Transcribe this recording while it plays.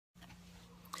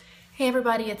Hey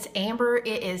everybody, it's Amber.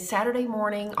 It is Saturday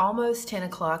morning, almost 10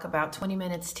 o'clock, about 20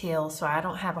 minutes till, so I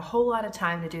don't have a whole lot of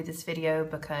time to do this video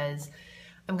because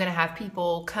I'm going to have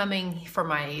people coming for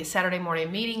my Saturday morning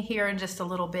meeting here in just a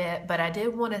little bit, but I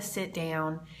did want to sit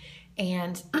down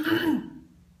and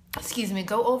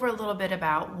go over a little bit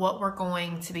about what we're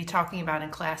going to be talking about in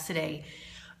class today.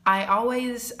 I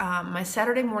always, my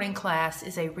Saturday morning class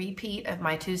is a repeat of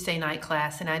my Tuesday night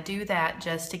class, and I do that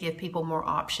just to give people more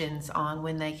options on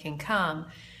when they can come,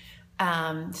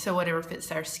 so whatever fits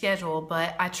their schedule.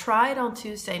 But I tried on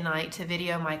Tuesday night to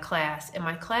video my class, and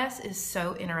my class is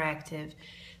so interactive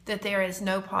that there is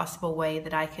no possible way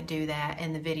that I could do that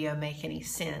and the video make any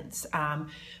sense.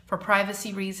 For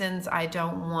privacy reasons, I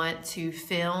don't want to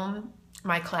film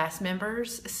my class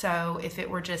members, so if it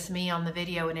were just me on the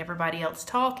video and everybody else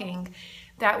talking,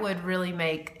 that would really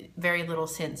make very little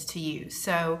sense to you.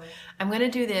 So I'm going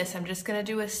to do this. I'm just going to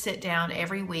do a sit down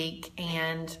every week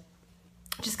and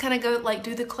just kind of go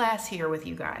do the class here with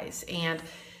you guys. And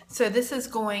so this is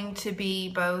going to be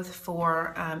both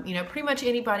for pretty much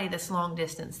anybody that's long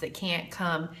distance that can't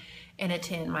come and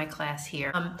attend my class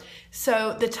here.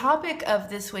 So the topic of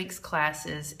this week's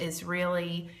classes is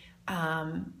really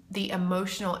the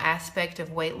emotional aspect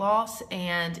of weight loss,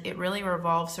 and it really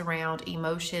revolves around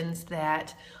emotions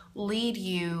that lead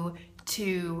you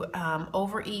to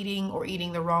overeating or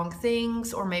eating the wrong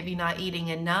things or maybe not eating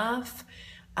enough.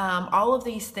 All of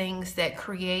these things that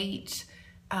create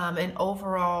an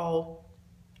overall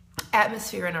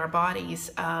atmosphere in our bodies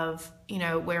of,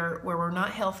 where we're not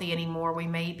healthy anymore. We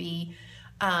may be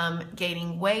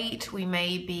gaining weight. We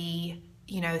may be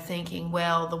thinking,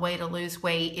 well, the way to lose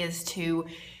weight is to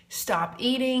stop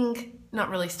eating, not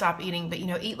really stop eating, but,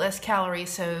 eat less calories.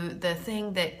 So the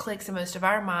thing that clicks in most of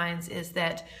our minds is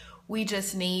that we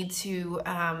just need to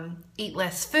eat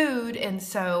less food, and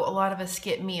so a lot of us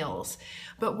skip meals.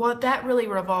 But what that really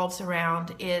revolves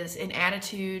around is an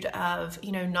attitude of,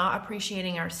 not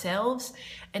appreciating ourselves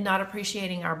and not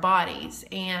appreciating our bodies,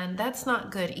 and that's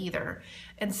not good either.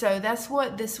 And so that's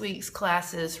what this week's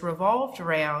classes revolved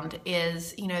around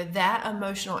is, that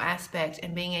emotional aspect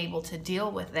and being able to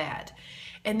deal with that.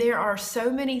 And there are so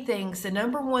many things. The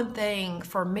number one thing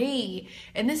for me,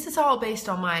 and this is all based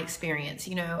on my experience,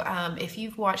 if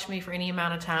you've watched me for any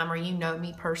amount of time or you know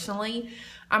me personally,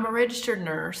 I'm a registered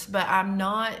nurse, but I'm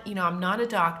not, I'm not a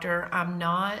doctor. I'm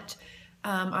not a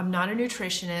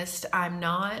nutritionist. I'm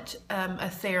not a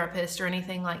therapist or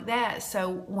anything like that.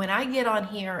 So when I get on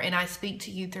here and I speak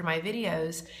to you through my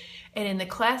videos and in the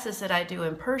classes that I do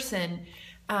in person,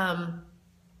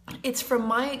 it's from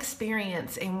my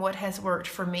experience and what has worked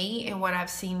for me and what I've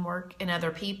seen work in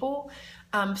other people.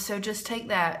 So just take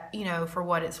that, for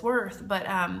what it's worth. But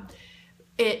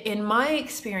in my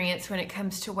experience, when it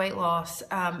comes to weight loss,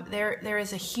 there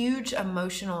is a huge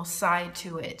emotional side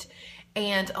to it.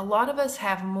 And a lot of us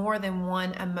have more than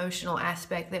one emotional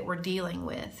aspect that we're dealing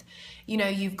with.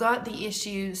 You've got the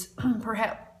issues,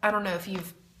 perhaps, I don't know if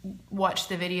you've watched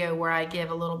the video where I give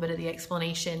a little bit of the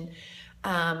explanation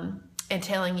and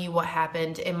telling you what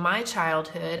happened in my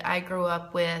childhood. I grew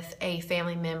up with a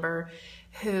family member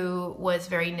who was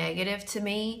very negative to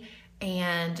me,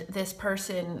 and this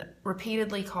person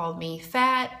repeatedly called me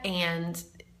fat and,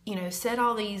 said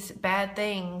all these bad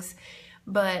things.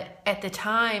 But at the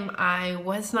time, I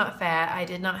was not fat. I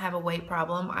did not have a weight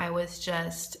problem. I was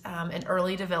just an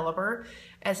early developer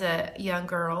as a young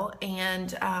girl,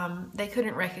 and they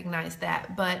couldn't recognize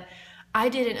that. But I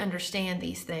didn't understand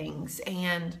these things,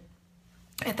 and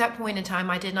at that point in time,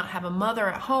 I did not have a mother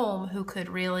at home who could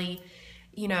really,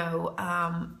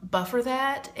 buffer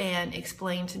that and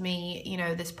explain to me,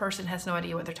 this person has no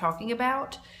idea what they're talking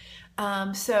about.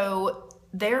 So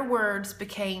their words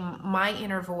became my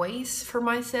inner voice for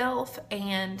myself,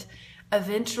 and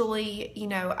eventually,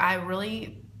 I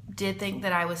really did think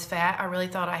that I was fat. I really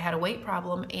thought I had a weight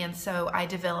problem, and so I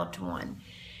developed one.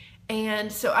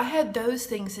 And so I had those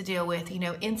things to deal with,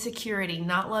 insecurity,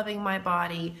 not loving my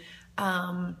body,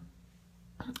 all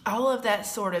of that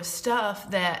sort of stuff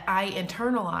that I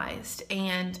internalized.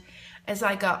 And as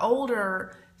I got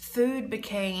older, food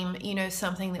became,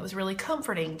 something that was really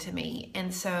comforting to me.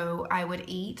 And so I would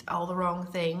eat all the wrong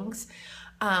things.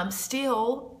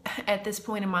 Still, at this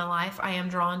point in my life, I am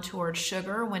drawn towards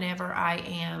sugar whenever I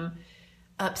am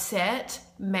upset,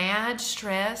 mad,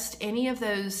 stressed, any of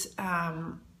those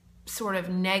sort of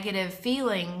negative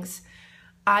feelings.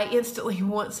 I instantly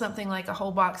want something like a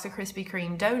whole box of Krispy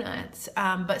Kreme donuts.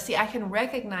 But see, I can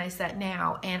recognize that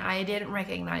now, and I didn't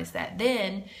recognize that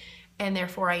then, and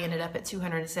therefore I ended up at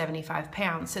 275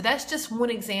 pounds. So that's just one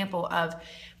example of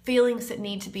feelings that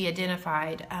need to be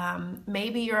identified.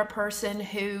 Maybe you're a person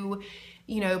who,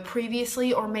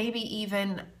 previously, or maybe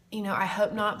even, I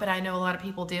hope not, but I know a lot of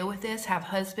people deal with this, have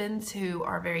husbands who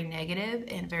are very negative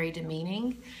and very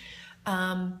demeaning.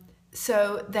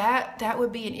 So that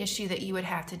would be an issue that you would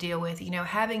have to deal with,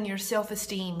 having your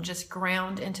self-esteem just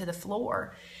ground into the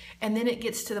floor. And then it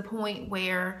gets to the point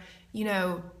where,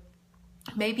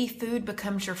 maybe food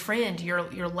becomes your friend.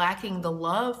 You're lacking the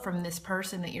love from this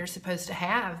person that you're supposed to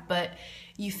have, but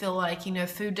you feel like,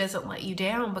 food doesn't let you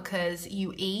down because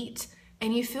you eat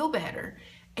and you feel better.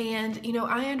 And,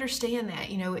 I understand that,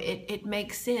 it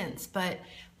makes sense. But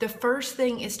the first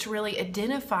thing is to really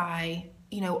identify,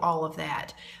 all of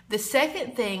that. The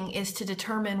second thing is to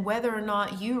determine whether or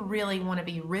not you really want to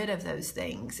be rid of those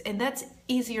things. And that's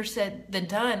easier said than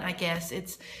done, I guess.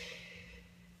 It's,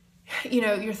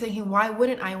 you're thinking, why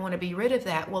wouldn't I want to be rid of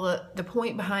that? Well, the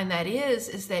point behind that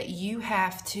is that you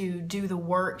have to do the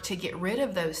work to get rid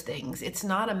of those things. It's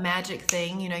not a magic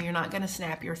thing. You're not going to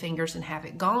snap your fingers and have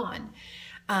it gone.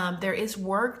 There is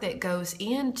work that goes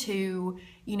into,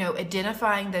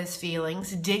 identifying those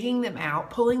feelings, digging them out,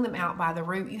 pulling them out by the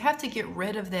root. You have to get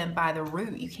rid of them by the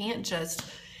root. You can't just,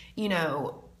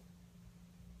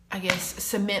 I guess,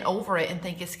 cement over it and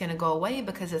think it's going to go away,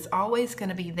 because it's always going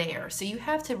to be there. So you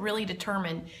have to really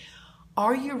determine,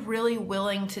 are you really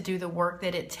willing to do the work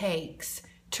that it takes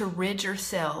to rid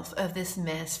yourself of this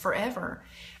mess forever?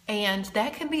 And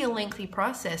that can be a lengthy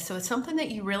process. So it's something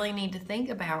that you really need to think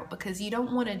about, because you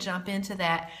don't want to jump into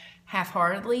that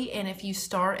half-heartedly. And if you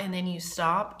start and then you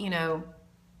stop,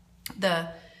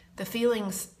 the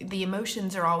feelings, the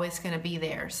emotions are always going to be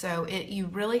there. So you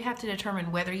really have to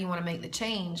determine whether you want to make the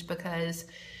change, because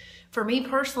for me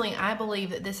personally, I believe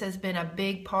that this has been a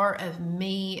big part of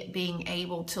me being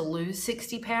able to lose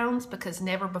 60 pounds, because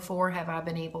never before have I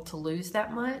been able to lose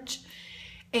that much.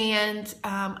 And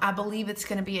I believe it's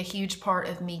going to be a huge part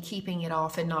of me keeping it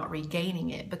off and not regaining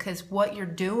it, because what you're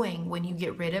doing when you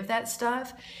get rid of that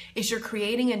stuff is you're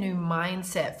creating a new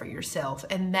mindset for yourself.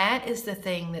 And that is the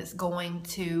thing that's going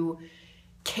to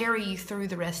carry you through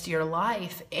the rest of your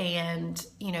life and,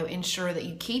 ensure that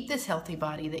you keep this healthy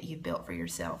body that you've built for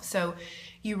yourself. So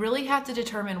you really have to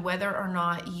determine whether or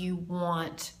not you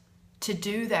want to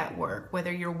do that work,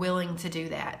 whether you're willing to do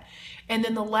that. And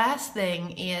then the last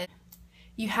thing is,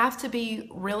 you have to be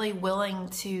really willing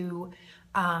to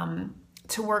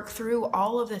work through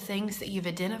all of the things that you've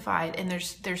identified. And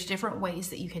there's different ways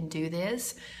that you can do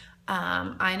this.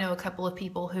 I know a couple of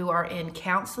people who are in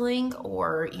counseling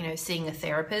or, seeing a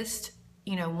therapist,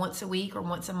 once a week or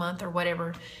once a month or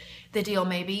whatever the deal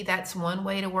may be. That's one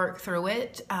way to work through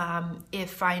it. If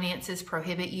finances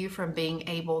prohibit you from being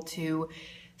able to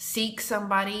seek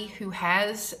somebody who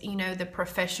has, the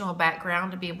professional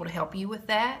background to be able to help you with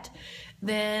that,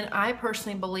 then I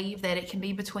personally believe that it can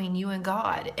be between you and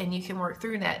God, and you can work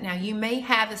through that. Now, you may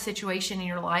have a situation in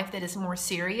your life that is more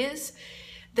serious,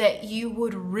 that you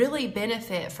would really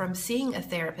benefit from seeing a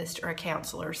therapist or a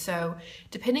counselor. So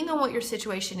depending on what your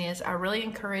situation is, I really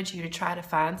encourage you to try to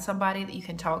find somebody that you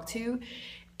can talk to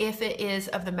if it is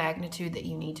of the magnitude that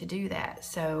you need to do that.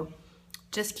 So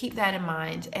just keep that in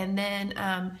mind. And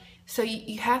then, so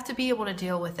you have to be able to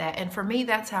deal with that. And for me,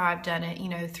 that's how I've done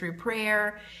it, through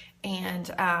prayer. And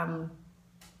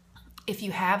if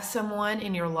you have someone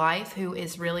in your life who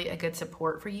is really a good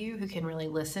support for you, who can really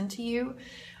listen to you,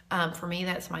 for me,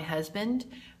 that's my husband.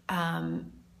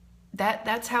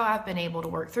 That's how I've been able to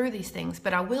work through these things.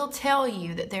 But I will tell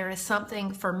you that there is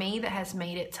something for me that has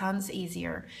made it tons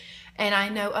easier. And I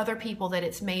know other people that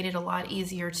it's made it a lot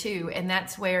easier too. And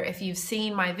that's where, if you've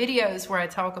seen my videos where I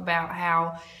talk about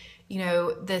how,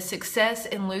 the success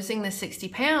in losing the 60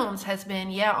 pounds has been,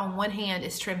 on one hand,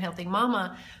 it's Trim Healthy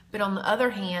Mama, but on the other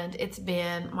hand, it's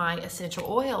been my essential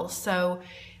oils. So,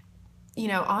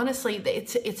 honestly,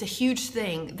 it's a huge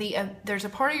thing. There's a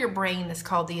part of your brain that's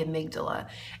called the amygdala,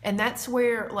 and that's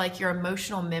where like your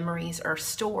emotional memories are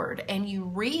stored, and you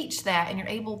reach that and you're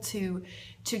able to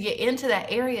get into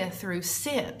that area through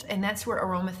scent, and that's where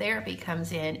aromatherapy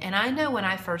comes in. And I know when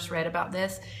I first read about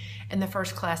this, in the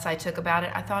first class I took about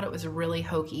it, I thought it was really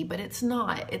hokey, but it's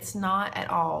not. It's not at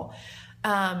all.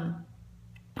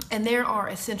 And there are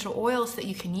essential oils that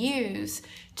you can use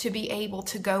to be able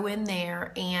to go in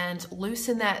there and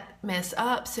loosen that mess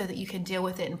up so that you can deal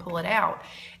with it and pull it out.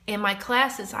 In my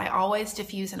classes, I always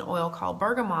diffuse an oil called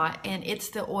bergamot, and it's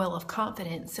the oil of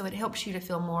confidence. So it helps you to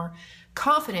feel more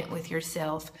confident with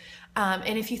yourself.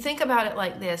 And if you think about it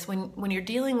like this, when you're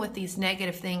dealing with these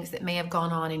negative things that may have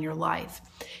gone on in your life,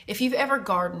 if you've ever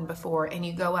gardened before and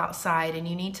you go outside and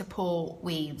you need to pull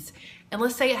weeds, and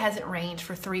let's say it hasn't rained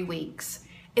for 3 weeks,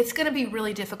 it's going to be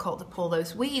really difficult to pull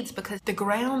those weeds because the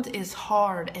ground is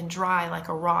hard and dry like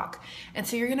a rock. And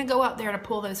so you're going to go out there to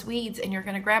pull those weeds and you're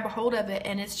going to grab a hold of it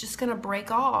and it's just going to break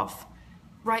off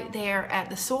right there at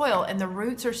the soil, and the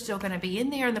roots are still going to be in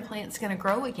there and the plant's going to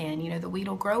grow again. The weed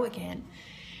will grow again.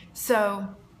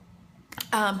 So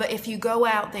but if you go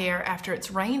out there after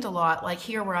it's rained a lot, like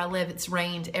here where I live, it's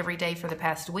rained every day for the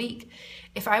past week.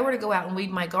 If I were to go out and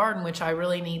weed my garden, which I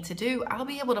really need to do, I'll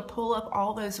be able to pull up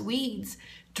all those weeds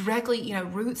directly,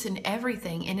 roots and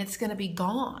everything, and it's going to be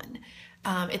gone.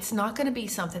 It's not going to be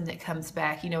something that comes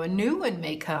back. A new one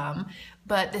may come,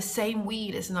 but the same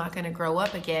weed is not going to grow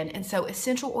up again. And so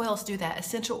essential oils do that.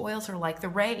 Essential oils are like the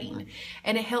rain,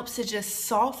 and it helps to just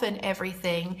soften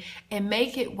everything and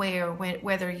make it where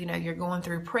whether you're going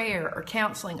through prayer or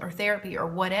counseling or therapy or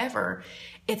whatever,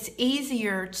 it's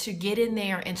easier to get in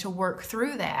there and to work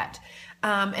through that.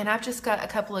 And I've just got a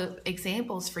couple of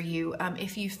examples for you.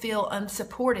 If you feel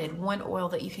unsupported, one oil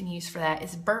that you can use for that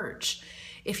is birch.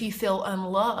 If you feel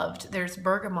unloved, there's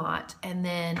bergamot, and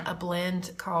then a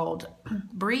blend called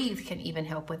Breathe can even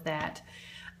help with that.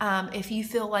 If you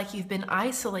feel like you've been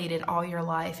isolated all your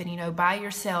life and by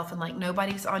yourself and like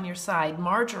nobody's on your side,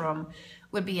 marjoram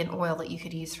would be an oil that you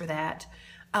could use for that.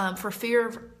 For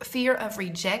fear of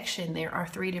rejection, there are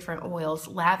 3 different oils: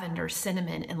 lavender,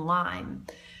 cinnamon, and lime.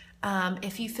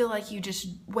 If you feel like you just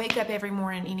wake up every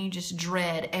morning and you just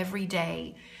dread every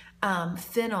day,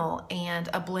 fennel and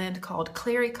a blend called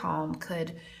Clary Calm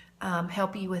could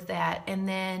help you with that. And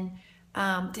then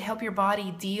to help your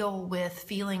body deal with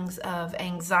feelings of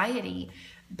anxiety,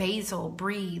 basil,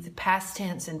 breathe, past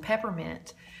tense, and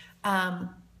peppermint.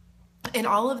 And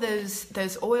all of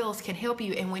those oils can help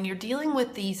you. And when you're dealing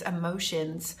with these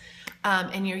emotions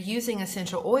and you're using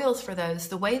essential oils for those,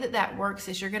 the way that works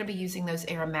is you're going to be using those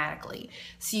aromatically.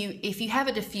 So if you have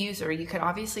a diffuser, you could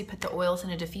obviously put the oils in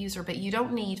a diffuser, but you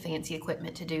don't need fancy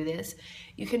equipment to do this.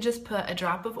 You can just put a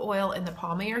drop of oil in the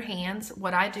palm of your hands.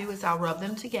 What I do is I'll rub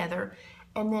them together,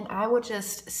 and then I will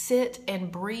just sit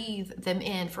and breathe them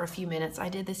in for a few minutes. I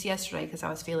did this yesterday because I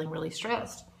was feeling really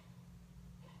stressed.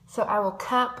 So I will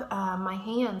cup my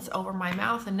hands over my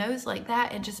mouth and nose like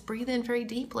that and just breathe in very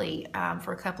deeply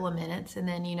for a couple of minutes. And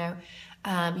then, you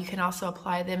can also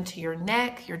apply them to your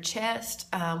neck, your chest,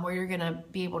 where you're going to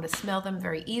be able to smell them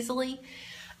very easily.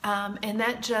 And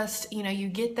that just, you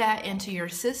get that into your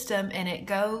system, and it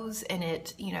goes and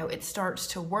it starts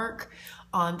to work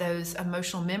on those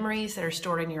emotional memories that are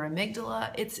stored in your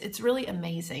amygdala. It's really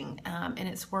amazing. And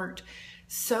it's worked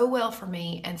so well for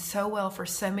me and so well for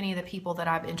so many of the people that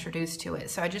I've introduced to it.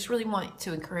 So I just really want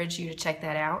to encourage you to check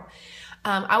that out.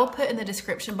 I will put in the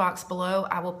description box below,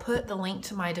 I will put the link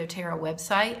to my doTERRA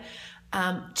website.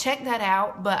 Check that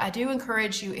out, but I do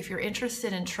encourage you, if you're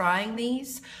interested in trying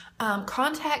these,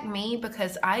 contact me,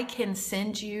 because I can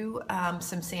send you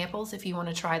some samples if you want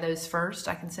to try those first.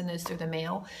 I can send those through the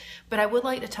mail, but I would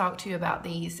like to talk to you about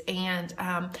these. And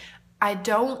I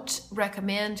don't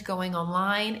recommend going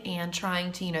online and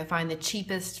trying to, find the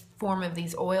cheapest form of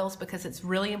these oils, because it's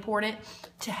really important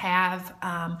to have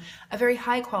a very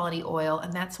high quality oil,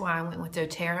 and that's why I went with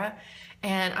doTERRA.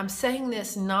 And I'm saying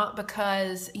this not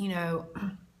because,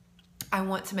 I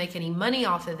want to make any money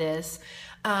off of this.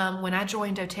 When I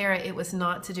joined doTERRA, it was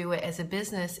not to do it as a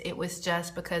business. It was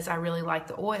just because I really like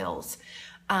the oils.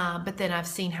 But then I've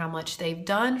seen how much they've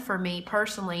done for me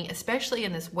personally, especially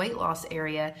in this weight loss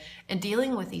area and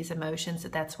dealing with these emotions,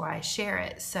 that's why I share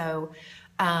it. So,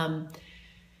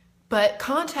 but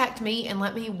contact me and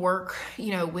let me work,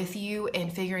 with you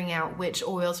and figuring out which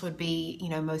oils would be,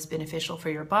 most beneficial for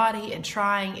your body, and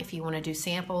trying. If you want to do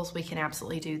samples, we can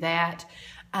absolutely do that.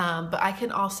 But I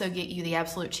can also get you the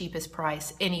absolute cheapest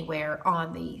price anywhere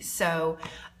on these. So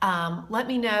let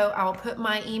me know. I will put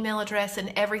my email address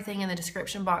and everything in the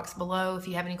description box below if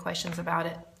you have any questions about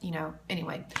it.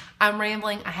 Anyway, I'm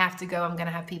rambling. I have to go. I'm going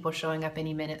to have people showing up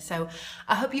any minute. So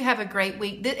I hope you have a great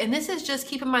week. And this is just,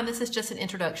 keep in mind, this is just an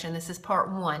introduction. This is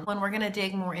part 1. We're going to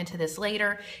dig more into this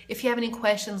later. If you have any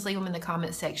questions, leave them in the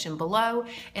comment section below.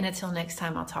 And until next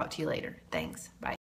time, I'll talk to you later. Thanks. Bye.